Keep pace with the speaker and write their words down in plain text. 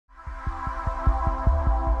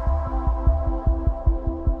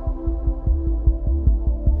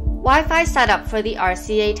Wi-Fi setup for the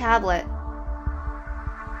RCA tablet.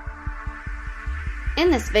 In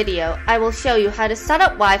this video, I will show you how to set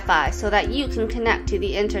up Wi-Fi so that you can connect to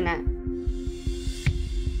the internet.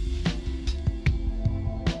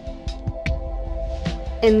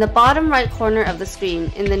 In the bottom right corner of the screen,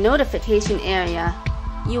 in the notification area,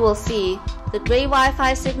 you will see the gray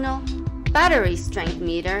Wi-Fi signal, battery strength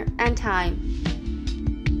meter, and time.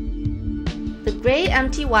 The gray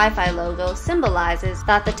empty Wi-Fi logo symbolizes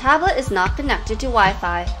that the tablet is not connected to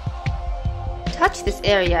Wi-Fi. Touch this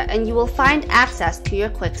area and you will find access to your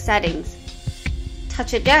quick settings.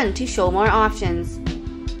 Touch again to show more options.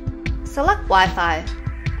 Select Wi-Fi,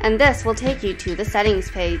 and this will take you to the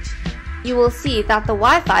settings page. You will see that the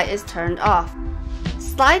Wi-Fi is turned off.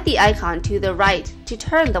 Slide the icon to the right to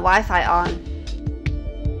turn the Wi-Fi on.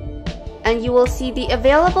 And you will see the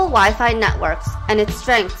available Wi-Fi networks and its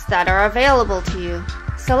strengths that are available to you.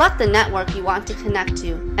 Select the network you want to connect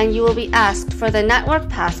to, and you will be asked for the network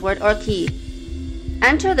password or key.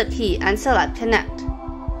 Enter the key and select Connect.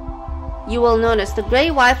 You will notice the gray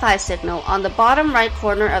Wi-Fi signal on the bottom right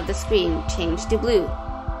corner of the screen change to blue.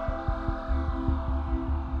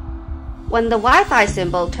 When the Wi-Fi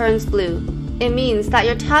symbol turns blue, it means that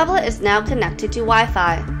your tablet is now connected to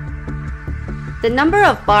Wi-Fi. The number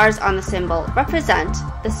of bars on the symbol represent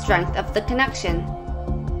the strength of the connection.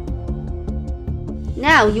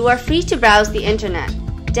 Now you are free to browse the internet,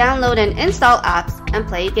 download and install apps, and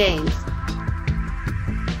play games.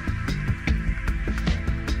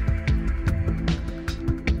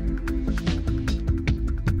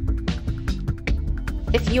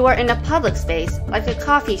 If you are in a public space, like a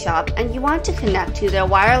coffee shop, and you want to connect to their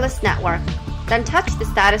wireless network, then touch the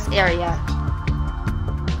status area.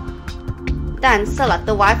 Then select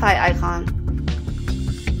the Wi-Fi icon.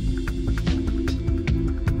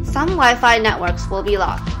 Some Wi-Fi networks will be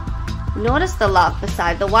locked. Notice the lock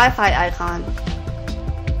beside the Wi-Fi icon,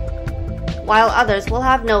 while others will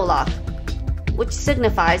have no lock, which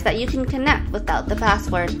signifies that you can connect without the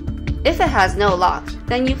password. If it has no lock,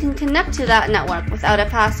 then you can connect to that network without a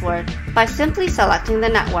password by simply selecting the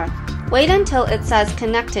network. Wait until it says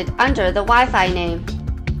connected under the Wi-Fi name.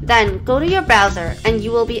 Then go to your browser and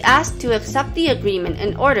you will be asked to accept the agreement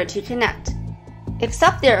in order to connect.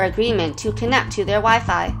 Accept their agreement to connect to their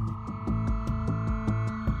Wi-Fi.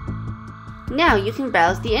 Now you can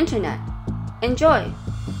browse the internet. Enjoy!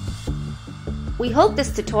 We hope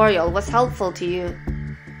this tutorial was helpful to you.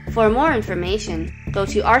 For more information, go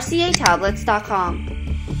to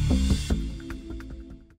rcatablets.com.